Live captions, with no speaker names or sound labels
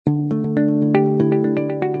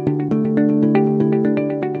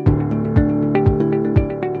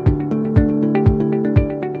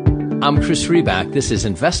I'm Chris Riback. This is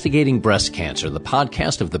Investigating Breast Cancer, the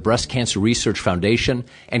podcast of the Breast Cancer Research Foundation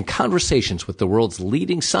and conversations with the world's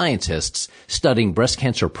leading scientists studying breast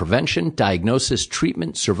cancer prevention, diagnosis,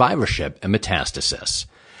 treatment, survivorship, and metastasis.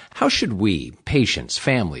 How should we, patients,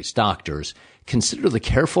 families, doctors, consider the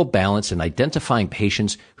careful balance in identifying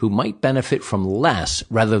patients who might benefit from less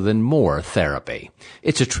rather than more therapy?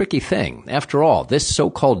 It's a tricky thing. After all, this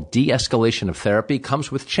so-called de-escalation of therapy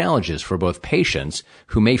comes with challenges for both patients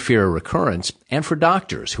who may fear a recurrence and for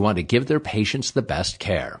doctors who want to give their patients the best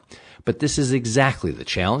care. But this is exactly the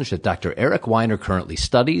challenge that Dr. Eric Weiner currently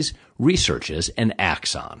studies, researches, and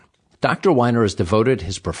acts on. Dr. Weiner has devoted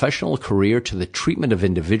his professional career to the treatment of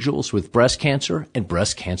individuals with breast cancer and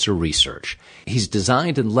breast cancer research. He's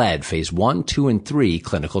designed and led phase 1, 2, and 3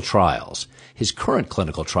 clinical trials. His current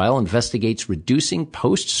clinical trial investigates reducing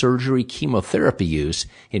post-surgery chemotherapy use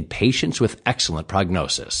in patients with excellent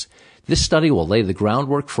prognosis. This study will lay the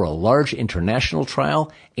groundwork for a large international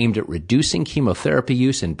trial aimed at reducing chemotherapy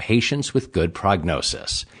use in patients with good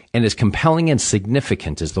prognosis. And as compelling and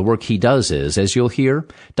significant as the work he does is, as you'll hear,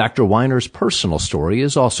 Dr. Weiner's personal story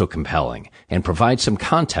is also compelling and provides some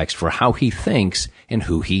context for how he thinks and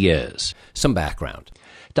who he is. Some background.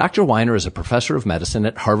 Dr. Weiner is a professor of medicine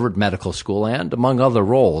at Harvard Medical School and, among other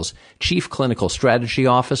roles, Chief Clinical Strategy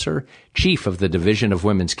Officer, Chief of the Division of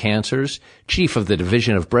Women's Cancers, Chief of the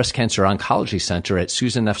Division of Breast Cancer Oncology Center at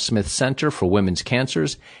Susan F. Smith Center for Women's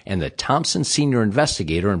Cancers, and the Thompson Senior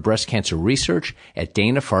Investigator in Breast Cancer Research at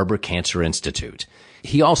Dana-Farber Cancer Institute.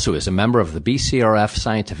 He also is a member of the BCRF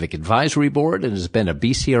Scientific Advisory Board and has been a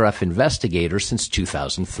BCRF investigator since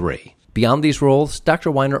 2003. Beyond these roles,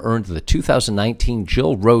 Dr. Weiner earned the 2019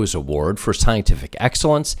 Jill Rose Award for Scientific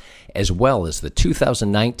Excellence, as well as the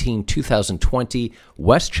 2019-2020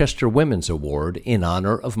 Westchester Women's Award in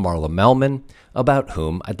honor of Marla Mellman, about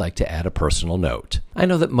whom I'd like to add a personal note. I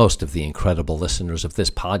know that most of the incredible listeners of this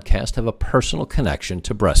podcast have a personal connection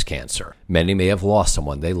to breast cancer. Many may have lost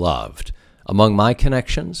someone they loved. Among my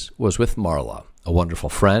connections was with Marla, a wonderful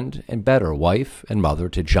friend and better wife and mother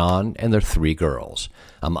to John and their 3 girls.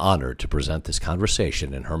 I'm honored to present this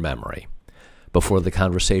conversation in her memory. Before the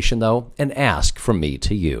conversation, though, an ask from me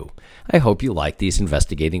to you. I hope you like these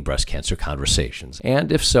investigating breast cancer conversations,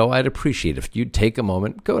 and if so, I'd appreciate if you'd take a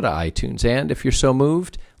moment, go to iTunes, and if you're so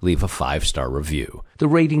moved, leave a 5-star review. The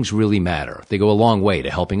ratings really matter. They go a long way to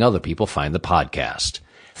helping other people find the podcast.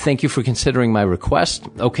 Thank you for considering my request.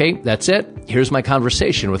 Okay, that's it. Here's my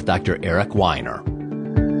conversation with Dr. Eric Weiner.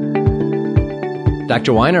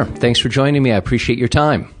 Dr. Weiner, thanks for joining me. I appreciate your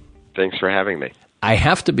time. Thanks for having me. I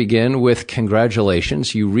have to begin with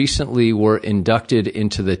congratulations. You recently were inducted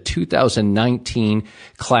into the 2019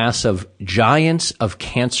 class of Giants of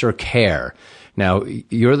Cancer Care. Now,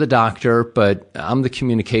 you're the doctor, but I'm the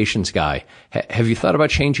communications guy. Have you thought about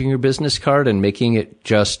changing your business card and making it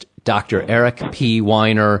just Dr. Eric P.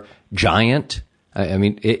 Weiner, Giant? I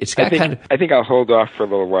mean, it's got kind of... I think I'll hold off for a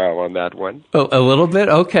little while on that one. Oh, a little bit?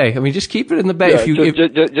 Okay. I mean, just keep it in the bag. Yeah,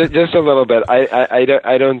 just a little bit.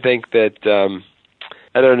 I don't think that...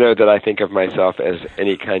 I don't know that I think of myself as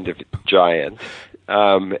any kind of giant.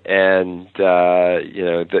 There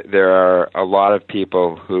are a lot of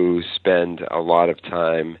people who spend a lot of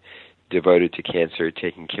time devoted to cancer,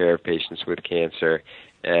 taking care of patients with cancer,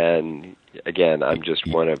 and again, I'm just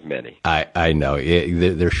one of many. I know.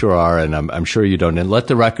 There sure are, and I'm sure you don't. And let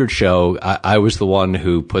the record show, I was the one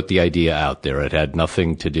who put the idea out there. It had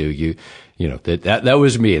nothing to do, that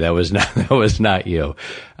was me. That was not you.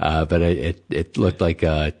 But it looked like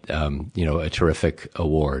a terrific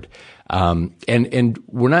award. And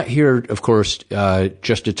we're not here, of course,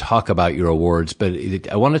 just to talk about your awards, but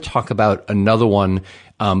I want to talk about another one,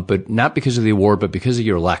 but not because of the award, but because of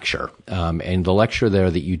your lecture. And the lecture there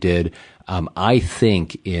that you did, I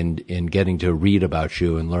think in getting to read about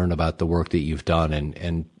you and learn about the work that you've done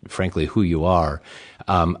and frankly, who you are,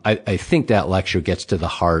 I think that lecture gets to the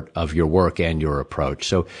heart of your work and your approach.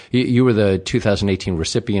 So you were the 2018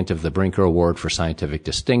 recipient of the Brinker Award for Scientific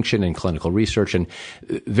Distinction in Clinical Research, and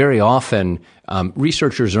very often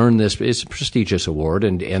researchers earn this. It's a prestigious award,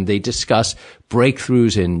 and they discuss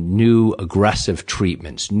breakthroughs in new aggressive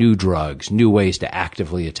treatments, new drugs, new ways to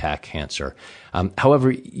actively attack cancer.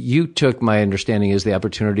 However, you took, my understanding is, the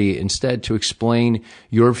opportunity instead to explain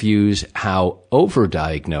your views how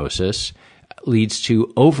overdiagnosis leads to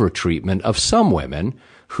overtreatment of some women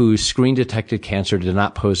whose screen-detected cancer did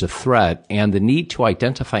not pose a threat, and the need to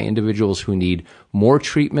identify individuals who need more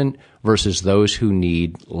treatment versus those who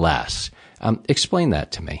need less. Explain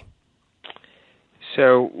that to me.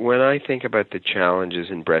 So when I think about the challenges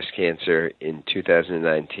in breast cancer in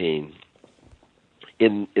 2019,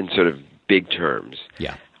 in sort of big terms,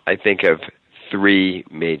 yeah, I think of three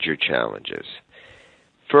major challenges.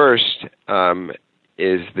 First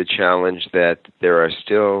is the challenge that there are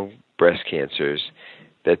still breast cancers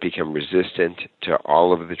that become resistant to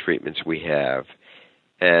all of the treatments we have.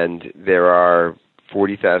 And there are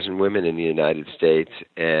 40,000 women in the United States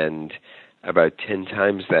and about 10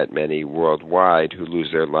 times that many worldwide who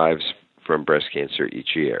lose their lives from breast cancer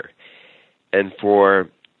each year. And for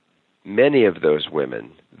many of those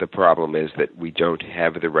women, the problem is that we don't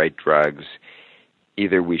have the right drugs.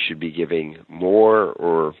 Either we should be giving more,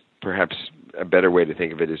 or perhaps a better way to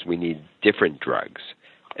think of it is we need different drugs.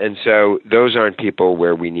 And so those aren't people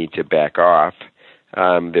where we need to back off.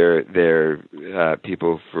 They're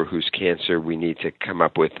people for whose cancer we need to come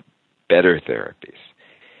up with better therapies.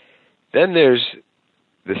 Then there's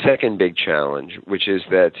the second big challenge, which is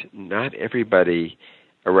that not everybody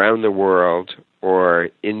around the world or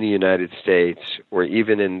in the United States or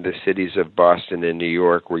even in the cities of Boston and New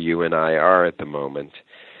York, where you and I are at the moment,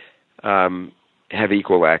 have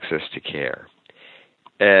equal access to care.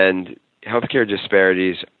 And healthcare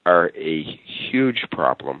disparities are a huge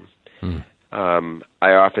problem.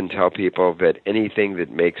 I often tell people that anything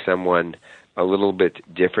that makes someone a little bit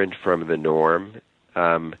different from the norm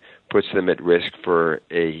puts them at risk for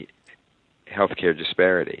a healthcare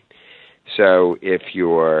disparity. So if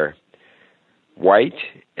you're white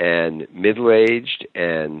and middle-aged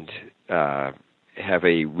and have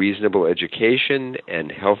a reasonable education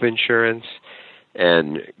and health insurance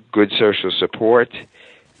and good social support,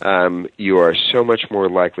 you are so much more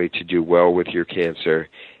likely to do well with your cancer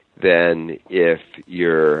than if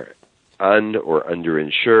you're or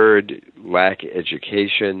underinsured, lack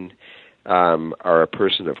education, are a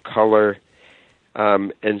person of color.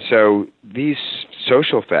 And so these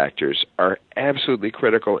social factors are absolutely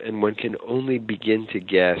critical, and one can only begin to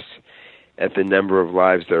guess at the number of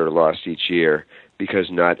lives that are lost each year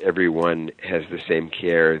because not everyone has the same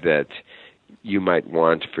care that you might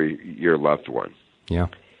want for your loved one. Yeah.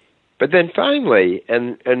 But then finally,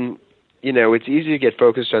 and you know, it's easy to get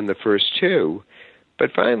focused on the first two,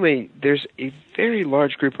 but finally, there's a very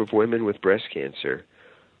large group of women with breast cancer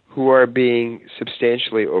who are being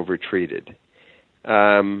substantially overtreated.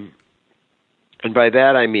 And by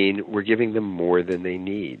that I mean we're giving them more than they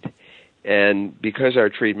need. And because our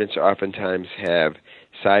treatments oftentimes have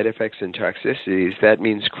side effects and toxicities, that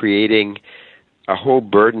means creating a whole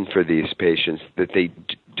burden for these patients that they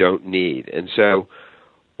don't need. And so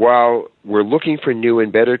while we're looking for new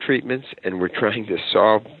and better treatments and we're trying to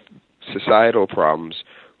solve societal problems,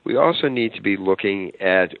 we also need to be looking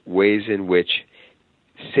at ways in which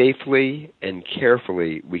safely and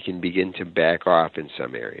carefully we can begin to back off in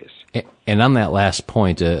some areas. And on that last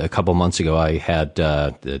point, a couple months ago, I had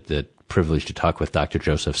the privilege to talk with Dr.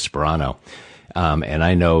 Joseph Sperano. And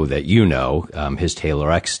I know that his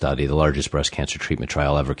TAILOR-X study, the largest breast cancer treatment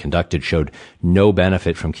trial ever conducted, showed no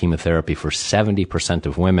benefit from chemotherapy for 70%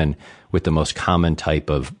 of women with the most common type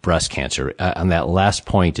of breast cancer. On that last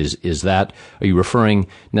point, are you referring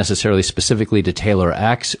necessarily specifically to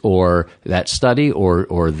TAILOR-X or that study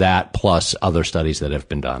or that plus other studies that have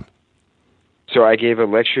been done? So I gave a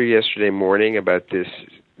lecture yesterday morning about this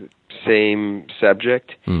same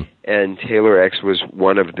subject, and TAILOR-X was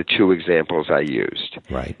one of the two examples I used.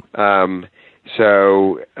 Right.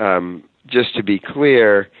 Just to be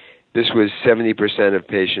clear, this was 70% of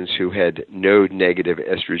patients who had node-negative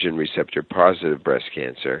estrogen receptor-positive breast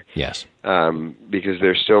cancer. Yes. Because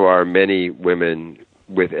there still are many women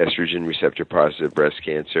with estrogen receptor-positive breast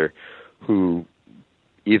cancer who,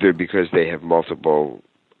 either because they have multiple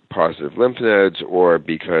positive lymph nodes or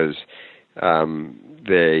because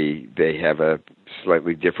they have a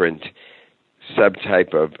slightly different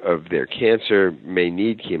subtype of their cancer, may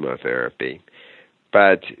need chemotherapy.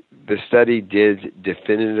 But the study did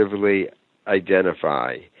definitively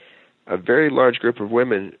identify a very large group of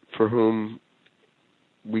women for whom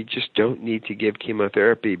we just don't need to give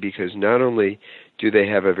chemotherapy because not only do they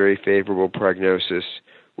have a very favorable prognosis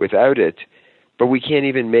without it, but we can't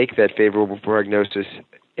even make that favorable prognosis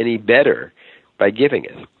any better by giving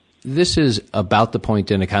it. This is about the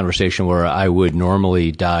point in a conversation where I would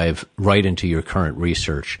normally dive right into your current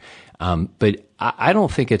research. But I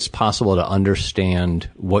don't think it's possible to understand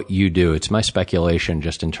what you do. It's my speculation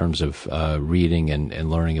just in terms of reading and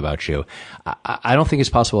learning about you. I don't think it's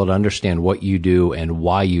possible to understand what you do and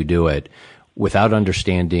why you do it without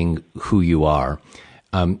understanding who you are.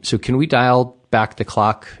 So can we dial back the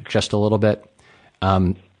clock just a little bit?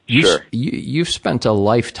 Sure. You've spent a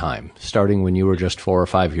lifetime, starting when you were just 4 or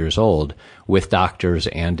 5 years old, with doctors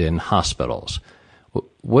and in hospitals.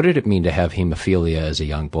 What did it mean to have hemophilia as a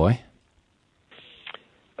young boy?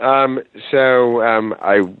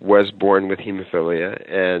 I was born with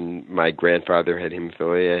hemophilia, and my grandfather had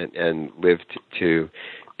hemophilia and lived to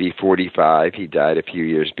be 45. He died a few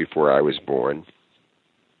years before I was born.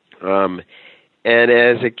 And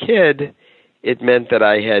as a kid, it meant that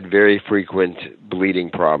I had very frequent bleeding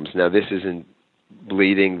problems. Now, this isn't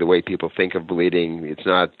bleeding the way people think of bleeding. It's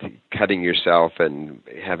not cutting yourself and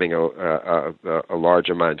having a large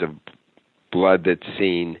amount of blood that's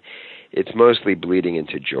seen. It's mostly bleeding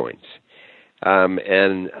into joints.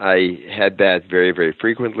 And I had that very, very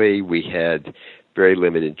frequently. We had very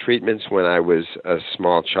limited treatments when I was a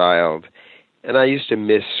small child. And I used to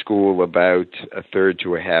miss school about a third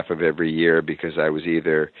to a half of every year because I was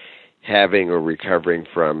either having or recovering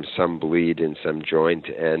from some bleed in some joint.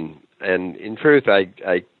 And in truth,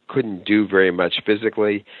 I couldn't do very much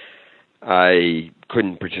physically. I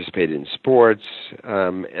couldn't participate in sports.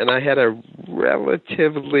 And I had a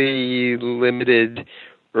relatively limited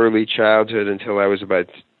early childhood until I was about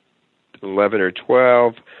 11 or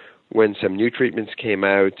 12, when some new treatments came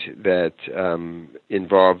out that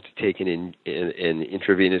involved taking an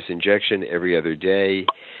intravenous injection every other day.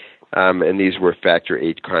 And these were factor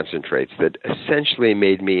VIII concentrates that essentially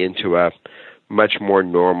made me into a much more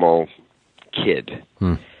normal kid.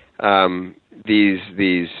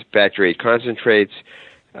 These factor VIII concentrates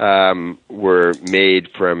were made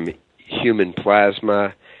from human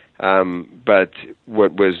plasma, but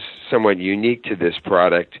what was somewhat unique to this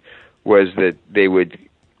product was that they would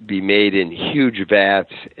be made in huge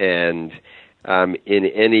vats, and in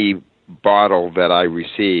any bottle that I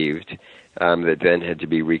received that then had to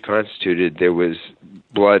be reconstituted, there was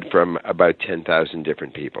blood from about 10,000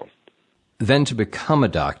 different people. Then to become a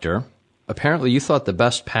doctor, apparently you thought the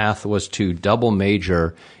best path was to double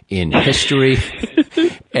major in history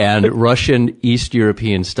and Russian East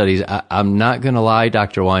European studies. I'm not going to lie,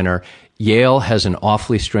 Dr. Weiner, Yale has an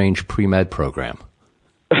awfully strange pre-med program.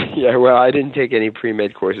 Yeah, well, I didn't take any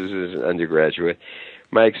pre-med courses as an undergraduate.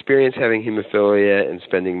 My experience having hemophilia and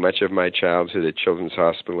spending much of my childhood at Children's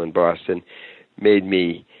Hospital in Boston made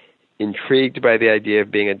me intrigued by the idea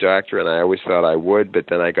of being a doctor, and I always thought I would, but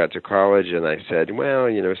then I got to college and I said, well,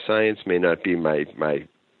 science may not be my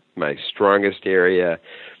strongest area.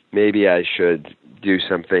 Maybe I should do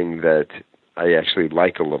something that I actually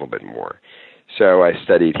like a little bit more. So I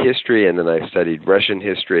studied history, and then I studied Russian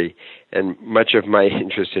history, and much of my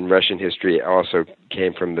interest in Russian history also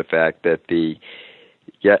came from the fact that the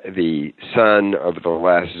son of the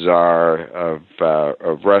last Tsar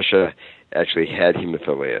of Russia actually had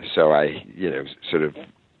hemophilia. So I, sort of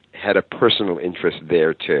had a personal interest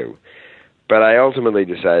there too. But I ultimately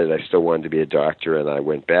decided I still wanted to be a doctor, and I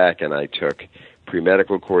went back and I took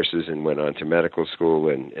pre-medical courses and went on to medical school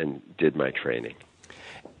and did my training.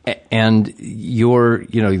 And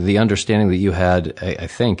the understanding that you had, I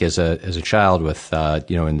think, as a child with,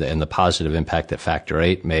 in the positive impact that factor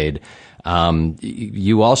VIII made,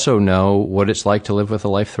 you also know what it's like to live with a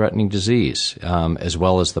life-threatening disease, as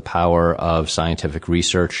well as the power of scientific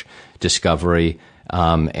research, discovery,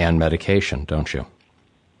 and medication, don't you?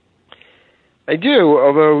 I do,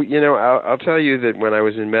 although, I'll tell you that when I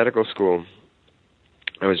was in medical school,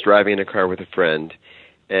 I was driving in a car with a friend,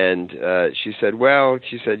 and she said, your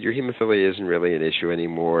hemophilia isn't really an issue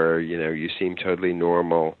anymore. You seem totally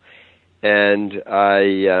normal. And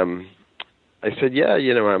I said, yeah,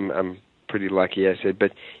 I'm pretty lucky. I said,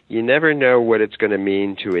 but you never know what it's going to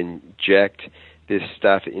mean to inject this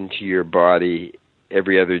stuff into your body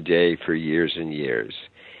every other day for years and years.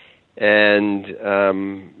 And,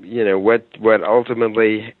 what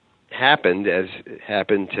ultimately happened, as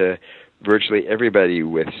happened to virtually everybody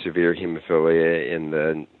with severe hemophilia in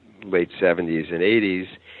the late 70s and 80s,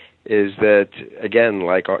 is that, again,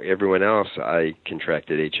 like everyone else, I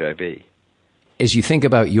contracted HIV. As you think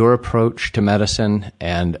about your approach to medicine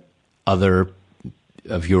and other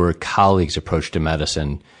of your colleagues' approach to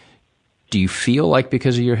medicine, do you feel like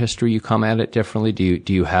because of your history you come at it differently?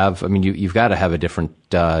 Do you have? I mean, you've got to have a different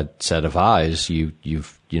set of eyes.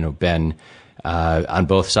 You've been on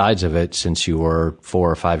both sides of it since you were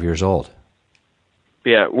 4 or 5 years old.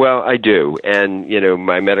 Yeah, well, I do. And,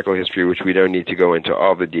 my medical history, which we don't need to go into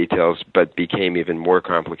all the details, but became even more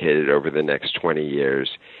complicated over the next 20 years.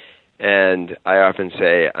 And I often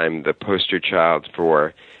say I'm the poster child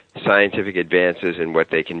for scientific advances and what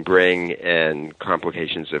they can bring and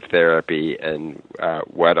complications of therapy and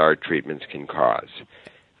what our treatments can cause.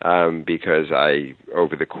 Because I,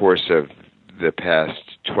 over the course of the past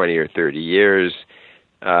 20 or 30 years,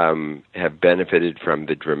 have benefited from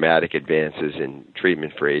the dramatic advances in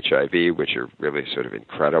treatment for HIV, which are really sort of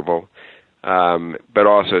incredible, but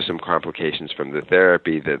also some complications from the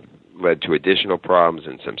therapy that led to additional problems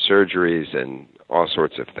and some surgeries and all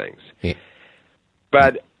sorts of things. Yeah.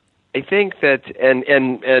 But I think that,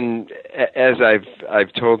 and as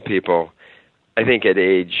I've told people, I think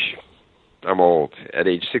I'm old. At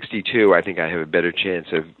age 62, I think I have a better chance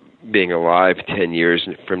of being alive 10 years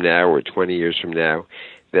from now or 20 years from now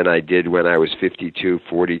than I did when I was 52,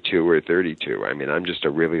 42, or 32. I mean, I'm just a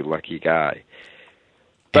really lucky guy.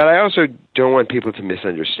 But I also don't want people to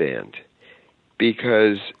misunderstand,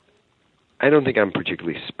 because I don't think I'm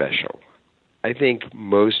particularly special. I think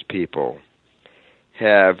most people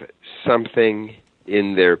have something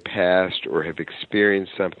in their past or have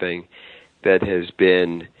experienced something that has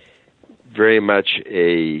been very much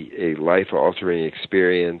a life-altering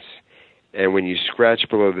experience. And when you scratch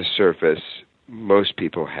below the surface, most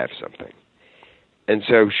people have something. And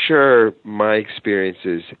so, sure, my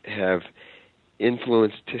experiences have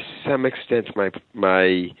influenced to some extent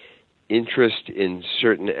my interest in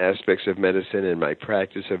certain aspects of medicine and my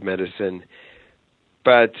practice of medicine,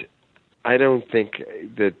 but I don't think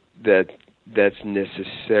that's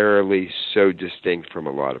necessarily so distinct from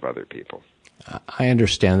a lot of other people. I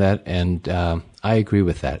understand that, and I agree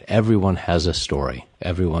with that. Everyone has a story.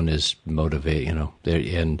 Everyone is motivated,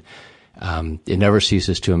 and it never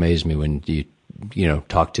ceases to amaze me when you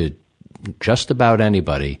talk to just about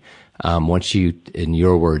anybody. Once you, in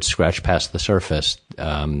your words, scratch past the surface,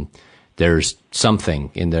 there's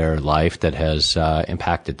something in their life that has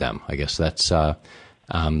impacted them. I guess that's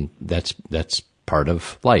part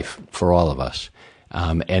of life for all of us.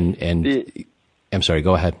 I'm sorry.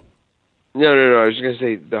 Go ahead. No. I was going to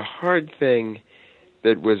say the hard thing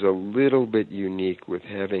that was a little bit unique with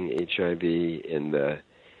having HIV in the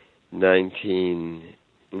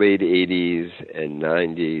late 80s and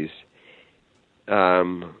 90s,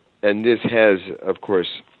 and this has, of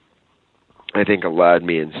course, I think allowed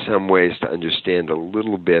me in some ways to understand a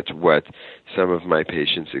little bit what some of my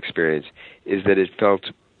patients experience, is that it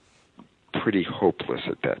felt pretty hopeless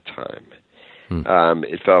at that time.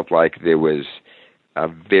 It felt like there was a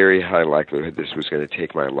very high likelihood this was going to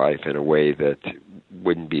take my life in a way that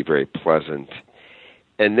wouldn't be very pleasant.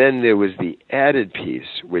 And then there was the added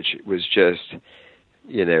piece, which was just,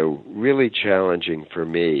 really challenging for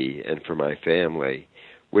me and for my family,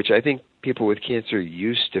 which I think people with cancer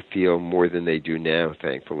used to feel more than they do now,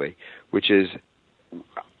 thankfully, which is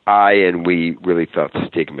we really felt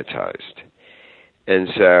stigmatized. And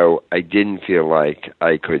so I didn't feel like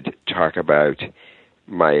I could talk about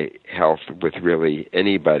my health with really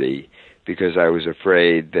anybody, because I was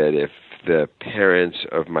afraid that if the parents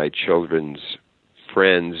of my children's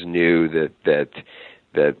friends knew that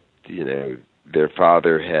their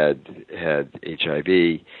father had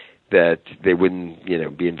HIV, that they wouldn't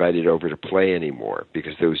be invited over to play anymore,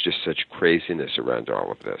 because there was just such craziness around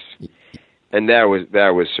all of this. And that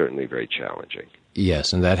was certainly very challenging.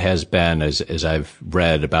 Yes, and that has been, as I've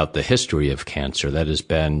read about the history of cancer, that has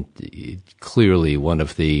been clearly one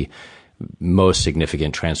of the most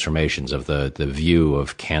significant transformations of the view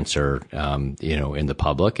of cancer, in the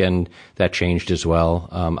public, and that changed as well,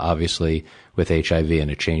 obviously with HIV,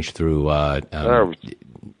 and it changed through.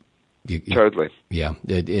 Totally. Yeah,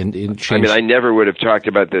 it changed. I mean, I never would have talked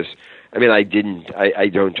about this. I mean, I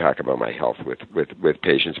don't talk about my health with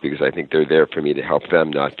patients, because I think they're there for me to help them,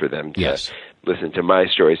 not for them to listen to my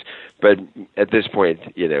stories. But at this point,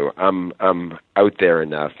 I'm out there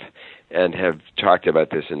enough and have talked about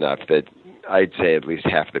this enough that I'd say at least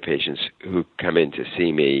half the patients who come in to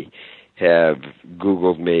see me have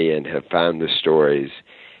Googled me and have found the stories.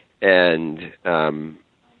 And,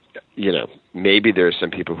 maybe there are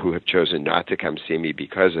some people who have chosen not to come see me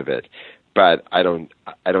because of it, but I don't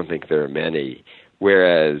think there are many.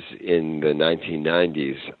 Whereas in the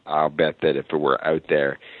 1990s, I'll bet that if it were out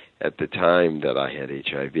there at the time that I had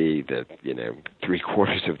HIV, that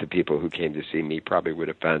 3/4 of the people who came to see me probably would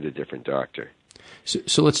have found a different doctor.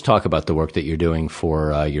 So let's talk about the work that you're doing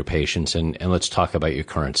for your patients, and let's talk about your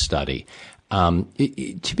current study.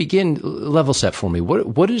 To begin, level set for me,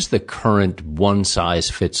 what is the current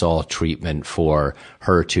one-size-fits-all treatment for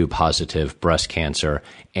HER2-positive breast cancer,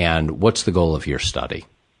 and what's the goal of your study?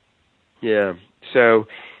 Yeah, so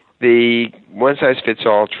the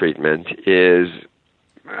one-size-fits-all treatment is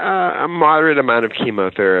a moderate amount of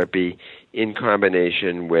chemotherapy in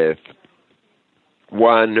combination with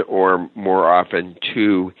one or more often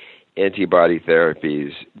two antibody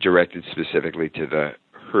therapies directed specifically to the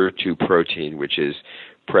HER2 protein, which is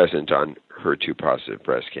present on HER2-positive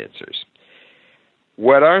breast cancers.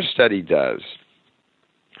 What our study does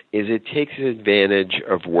is it takes advantage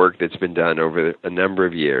of work that's been done over a number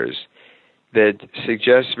of years that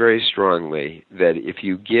suggests very strongly that if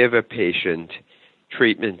you give a patient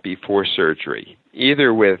treatment before surgery,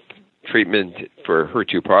 either with treatment for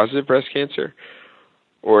HER2-positive breast cancer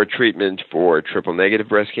or treatment for triple-negative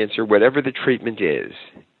breast cancer, whatever the treatment is,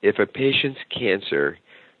 if a patient's cancer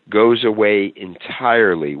goes away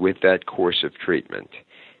entirely with that course of treatment,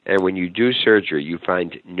 and when you do surgery you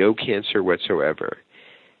find no cancer whatsoever,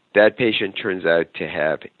 that patient turns out to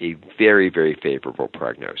have a very, very favorable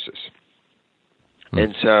prognosis.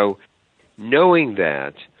 And so, knowing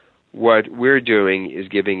that, what we're doing is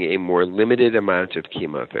giving a more limited amount of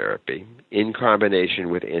chemotherapy in combination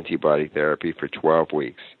with antibody therapy for 12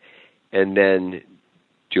 weeks, and then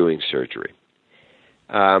doing surgery.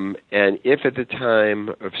 And if at the time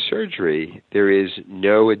of surgery there is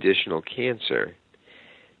no additional cancer,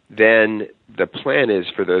 then the plan is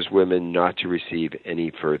for those women not to receive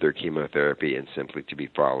any further chemotherapy and simply to be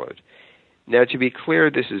followed. Now, to be clear,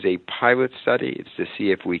 this is a pilot study. It's to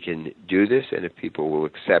see if we can do this and if people will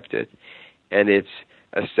accept it. And it's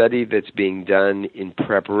a study that's being done in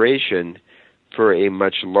preparation for a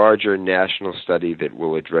much larger national study that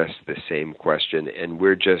will address the same question. And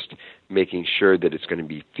we're just making sure that it's going to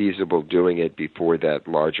be feasible doing it before that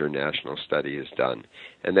larger national study is done.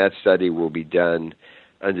 And that study will be done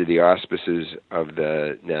under the auspices of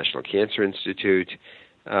the National Cancer Institute,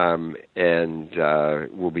 and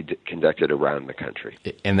will be conducted around the country.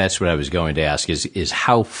 And that's what I was going to ask: is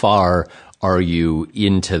how far are you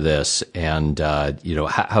into this, and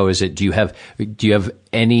how is it? Do you have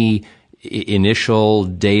any initial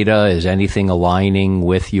data? Is anything aligning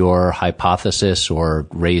with your hypothesis or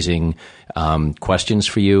raising questions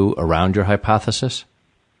for you around your hypothesis?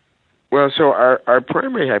 Well, so our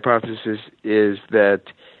primary hypothesis is that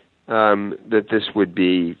that this would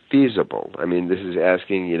be feasible. I mean, this is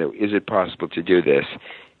asking, is it possible to do this?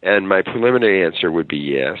 And my preliminary answer would be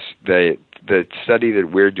yes. The study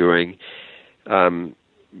that we're doing,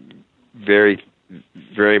 very,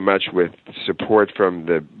 very much with support from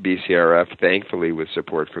the BCRF, thankfully with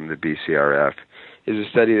support from the BCRF, is a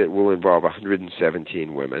study that will involve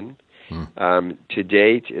 117 women. To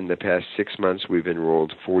date, in the past 6 months, we've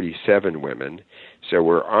enrolled 47 women, so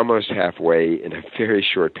we're almost halfway in a very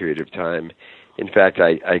short period of time. In fact,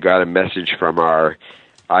 I got a message from our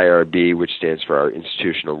IRB, which stands for our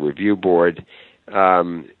Institutional Review Board,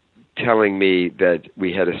 telling me that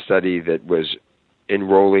we had a study that was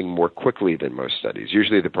enrolling more quickly than most studies.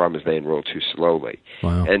 Usually the problem is they enroll too slowly.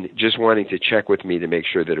 Wow. And just wanting to check with me to make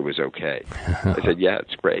sure that it was okay. I said, yeah,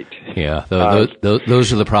 it's great. Yeah,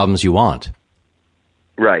 those are the problems you want.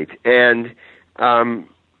 Right. And,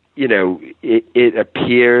 it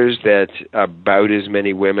appears that about as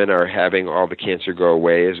many women are having all the cancer go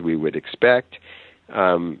away as we would expect.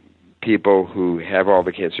 People who have all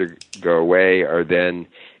the cancer go away are then,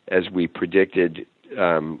 as we predicted,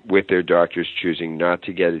 with their doctors choosing not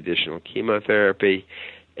to get additional chemotherapy.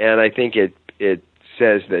 And I think it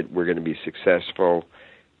says that we're going to be successful,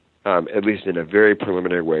 at least in a very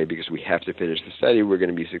preliminary way, because we have to finish the study. We're going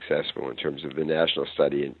to be successful in terms of the national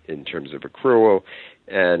study, in terms of accrual,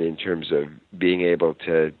 and in terms of being able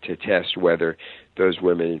to test whether those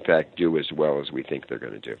women, in fact, do as well as we think they're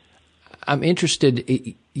going to do. I'm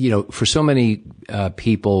interested, for so many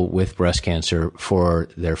people with breast cancer, for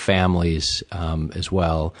their families as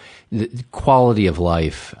well, the quality of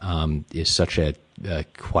life is such a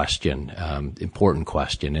question, important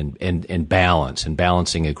question, and balance, and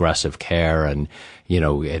balancing aggressive care and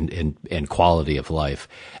quality of life.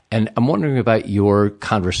 And I'm wondering about your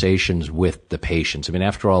conversations with the patients. I mean,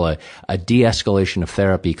 after all, a de-escalation of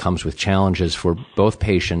therapy comes with challenges for both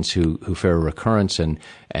patients who fear recurrence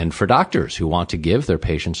and for doctors who want to give their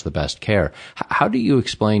patients the best care. How do you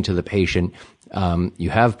explain to the patient, you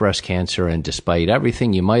have breast cancer, and despite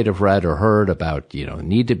everything you might have read or heard about,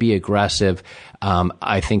 need to be aggressive,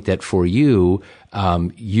 I think that for you,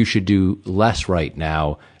 you should do less right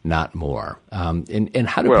now, not more. And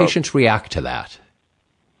how do patients react to that?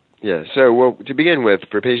 Yeah, so, to begin with,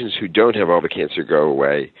 for patients who don't have all the cancer go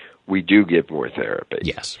away, we do give more therapy.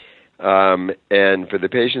 Yes. And for the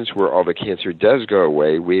patients where all the cancer does go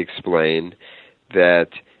away, we explain that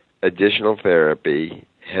additional therapy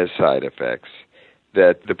has side effects,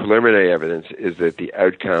 that the preliminary evidence is that the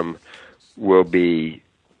outcome will be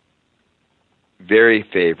very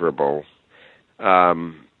favorable.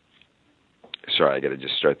 Sorry, I got to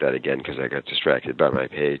just start that again because I got distracted by my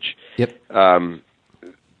page. Yep.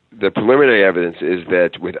 The preliminary evidence is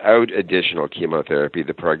that without additional chemotherapy,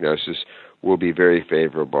 the prognosis will be very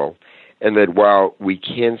favorable, and that while we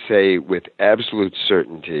can say with absolute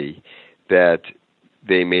certainty that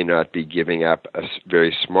they may not be giving up a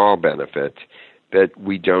very small benefit, that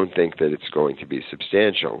we don't think that it's going to be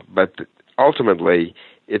substantial. But ultimately,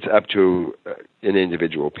 it's up to an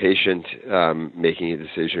individual patient making a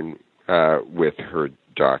decision with her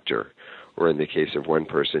doctor, or in the case of one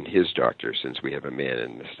person, his doctor, since we have a man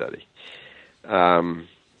in the study.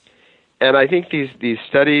 And I think these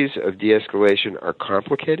studies of de-escalation are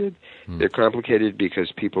complicated. They're complicated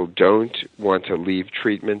because people don't want to leave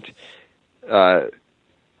treatment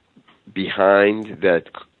behind that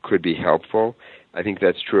could be helpful. I think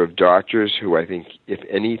that's true of doctors, who I think, if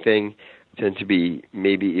anything, tend to be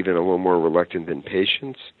maybe even a little more reluctant than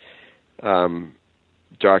patients.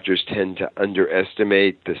 Doctors tend to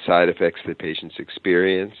underestimate the side effects that patients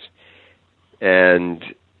experience. And,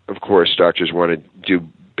 of course, doctors want to do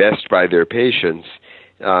best by their patients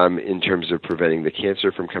in terms of preventing the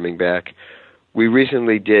cancer from coming back. We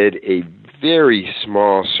recently did a very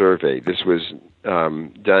small survey. This was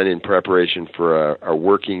done in preparation for a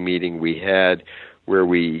working meeting we had, where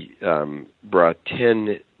we brought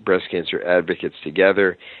 10 breast cancer advocates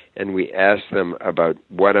together, and we asked them about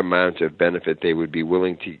what amount of benefit they would be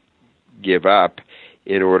willing to give up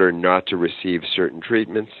in order not to receive certain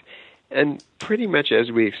treatments. And pretty much as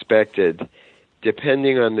we expected,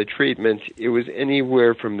 depending on the treatment, it was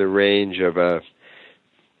anywhere from the range of a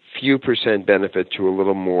few percent benefit to a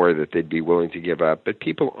little more that they'd be willing to give up. But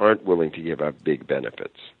people aren't willing to give up big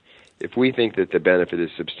benefits. If we think that the benefit is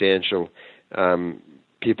substantial,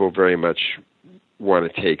 people very much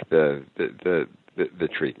want to take the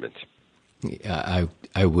treatment.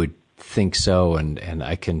 I would think so, and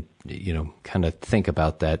I can kind of think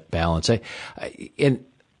about that balance.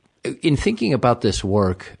 In thinking about this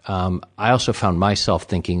work, I also found myself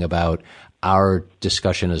thinking about our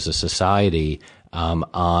discussion as a society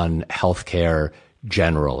on healthcare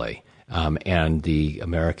generally, and the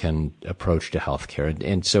American approach to healthcare.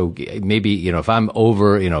 And so maybe, if I'm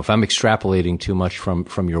extrapolating too much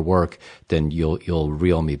from your work, then you'll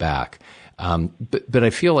reel me back. But I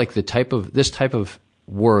feel like this type of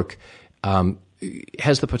work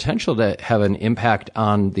has the potential to have an impact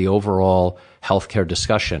on the overall healthcare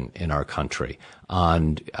discussion in our country,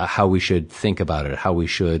 on how we should think about it, how we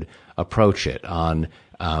should approach it, on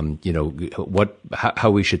how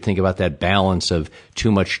we should think about that balance of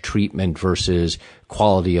too much treatment versus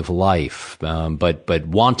quality of life, but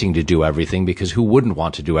wanting to do everything, because who wouldn't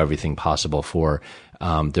want to do everything possible for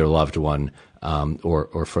their loved one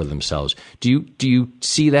or for themselves? Do you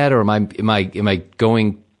see that, or am I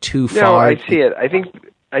going too far? No, I see it.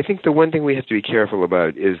 I think the one thing we have to be careful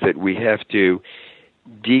about is that we have to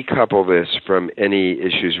decouple this from any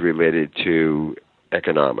issues related to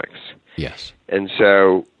economics. Yes. And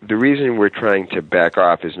so the reason we're trying to back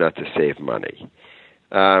off is not to save money.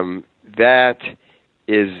 That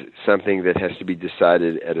is something that has to be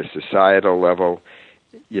decided at a societal level.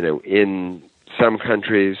 In some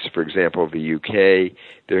countries, for example, the UK,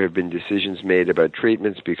 there have been decisions made about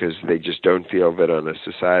treatments because they just don't feel that on a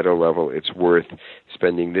societal level it's worth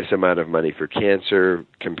spending this amount of money for cancer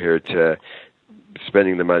compared to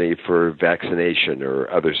spending the money for vaccination or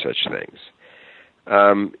other such things.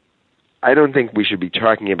 I don't think we should be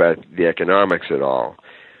talking about the economics at all,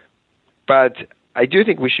 but I do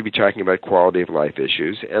think we should be talking about quality of life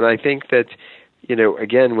issues. And I think that,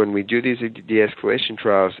 again, when we do these de-escalation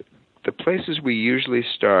trials, the places we usually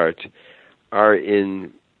start are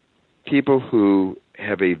in people who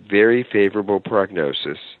have a very favorable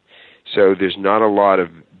prognosis, so there's not a lot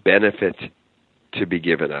of benefit to be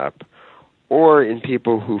given up, or in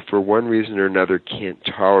people who, for one reason or another, can't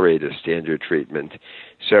tolerate a standard treatment.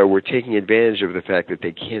 So we're taking advantage of the fact that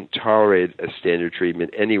they can't tolerate a standard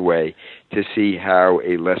treatment anyway to see how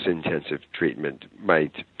a less intensive treatment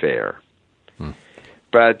might fare.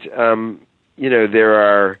 But, there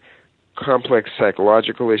are complex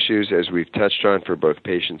psychological issues, as we've touched on, for both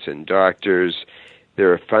patients and doctors.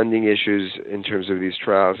 There are funding issues in terms of these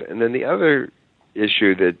trials. And then the other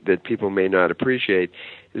issue that people may not appreciate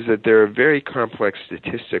is that there are very complex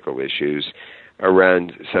statistical issues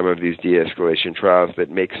around some of these de-escalation trials that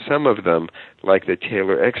make some of them, like the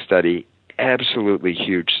Taylor-X study, absolutely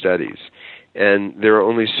huge studies. And there are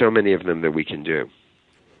only so many of them that we can do.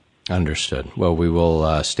 Understood. Well, we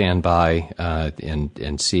will stand by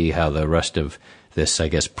and see how the rest of this, I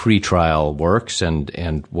guess, pre-trial works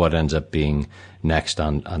and what ends up being next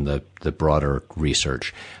on the broader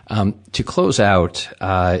research. To close out,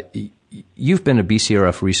 you've been a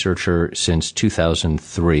BCRF researcher since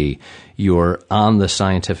 2003. You're on the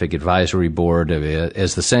scientific advisory board.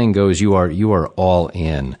 As the saying goes, you are all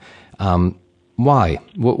in. Why?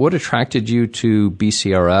 What attracted you to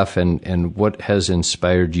BCRF, and what has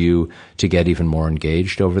inspired you to get even more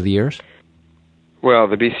engaged over the years? Well,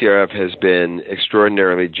 the BCRF has been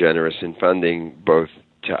extraordinarily generous in funding both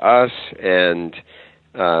to us and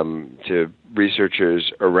to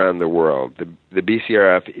researchers around the world. The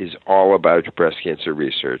BCRF is all about breast cancer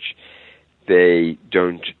research. They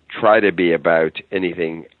don't try to be about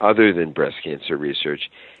anything other than breast cancer research,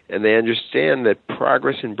 and they understand that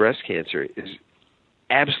progress in breast cancer is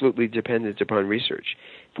absolutely dependent upon research.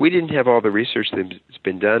 If we didn't have all the research that's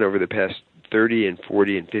been done over the past 30 and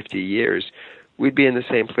 40 and 50 years, we'd be in the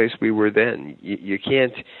same place we were then. You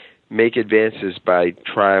can't make advances by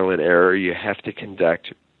trial and error. You have to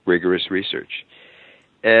conduct rigorous research.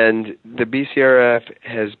 And the BCRF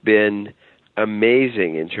has been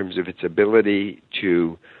amazing in terms of its ability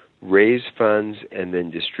to raise funds and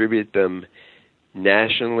then distribute them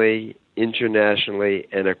nationally, internationally,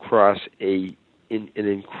 and across an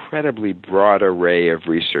incredibly broad array of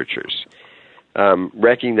researchers,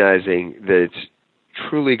 recognizing that it's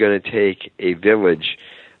truly going to take a village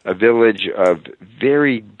of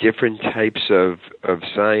very different types of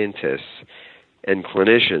scientists and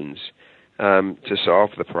clinicians to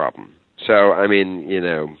solve the problem. So, I mean,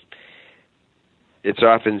 it's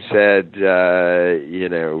often said,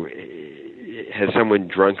 has someone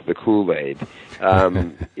drunk the Kool-Aid?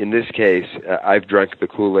 In this case, I've drunk the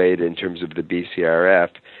Kool-Aid in terms of the BCRF,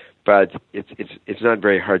 but it's not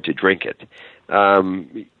very hard to drink it.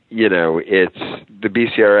 It's the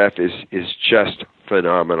BCRF is just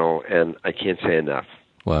phenomenal, and I can't say enough.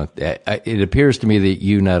 Well, it appears to me that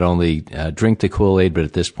you not only drink the Kool-Aid, but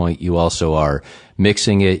at this point you also are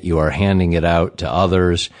mixing it, you are handing it out to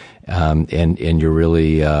others, and you're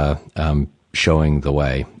really showing the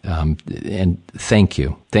way. And thank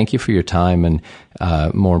you. Thank you for your time, and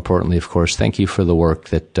more importantly, of course, thank you for the work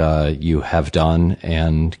that you have done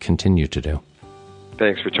and continue to do.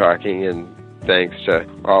 Thanks for talking, and thanks to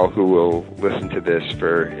all who will listen to this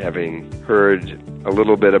for having heard a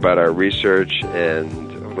little bit about our research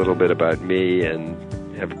and a little bit about me, and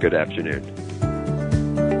have a good afternoon.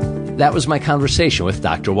 That was my conversation with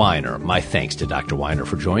Dr. Weiner. My thanks to Dr. Weiner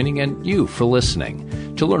for joining and you for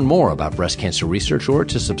listening. To learn more about breast cancer research or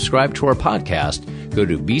to subscribe to our podcast, go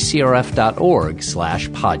to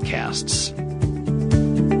bcrf.org/podcasts.